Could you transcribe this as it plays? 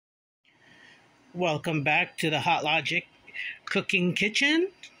Welcome back to the hotlogic cooking kitchen.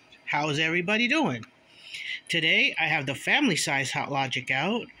 How's everybody doing? Today I have the family size hotlogic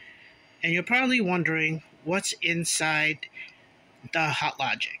out, and you're probably wondering what's inside the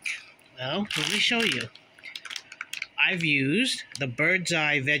hotlogic. Well, let me show you. I've used the bird's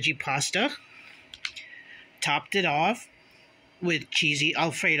eye veggie pasta, topped it off with cheesy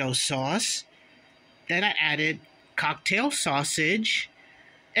Alfredo sauce, then I added cocktail sausage,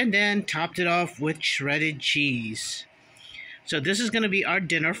 and then topped it off with shredded cheese. So this is going to be our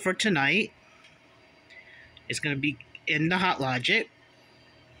dinner for tonight. It's going to be in the hotlogic.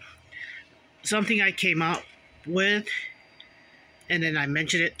 Something I came up with, and then I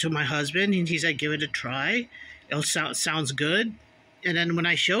mentioned it to my husband, and he said, give it a try. It sounds good. And then when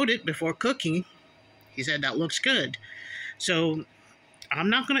I showed it before cooking, he said, that looks good. So I'm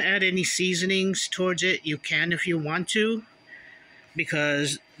not going to add any seasonings towards it. You can if you want to,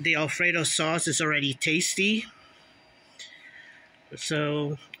 because the Alfredo sauce is already tasty.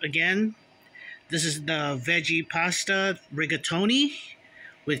 So again, this is the veggie pasta rigatoni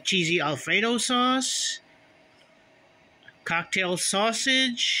with cheesy Alfredo sauce, cocktail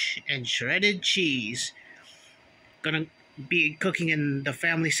sausage, and shredded cheese. Gonna be cooking in the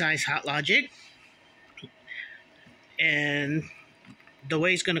family size hotlogic, and the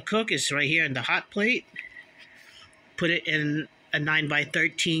way it's gonna cook is right here in the hot plate. Put it in a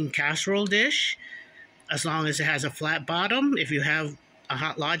 9x13 casserole dish, as long as it has a flat bottom. If you have a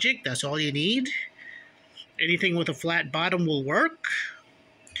hotlogic, that's all you need. Anything with a flat bottom will work.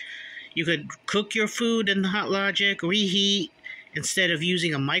 You could cook your food in the hotlogic, reheat, instead of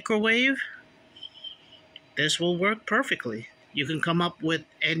using a microwave. This will work perfectly. You can come up with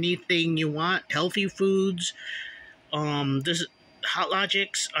anything you want, healthy foods. This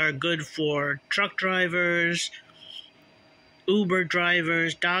hotlogics are good for truck drivers, Uber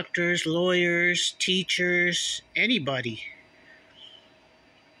drivers, doctors, lawyers, teachers, anybody.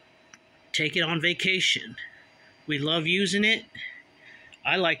 Take it on vacation. We love using it.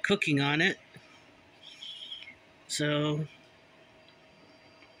 I like cooking on it. So,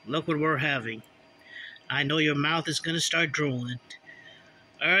 look what we're having. I know your mouth is going to start drooling.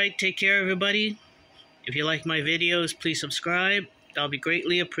 Alright, take care everybody. If you like my videos, please subscribe. That'll be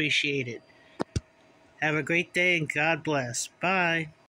greatly appreciated. Have a great day and God bless. Bye.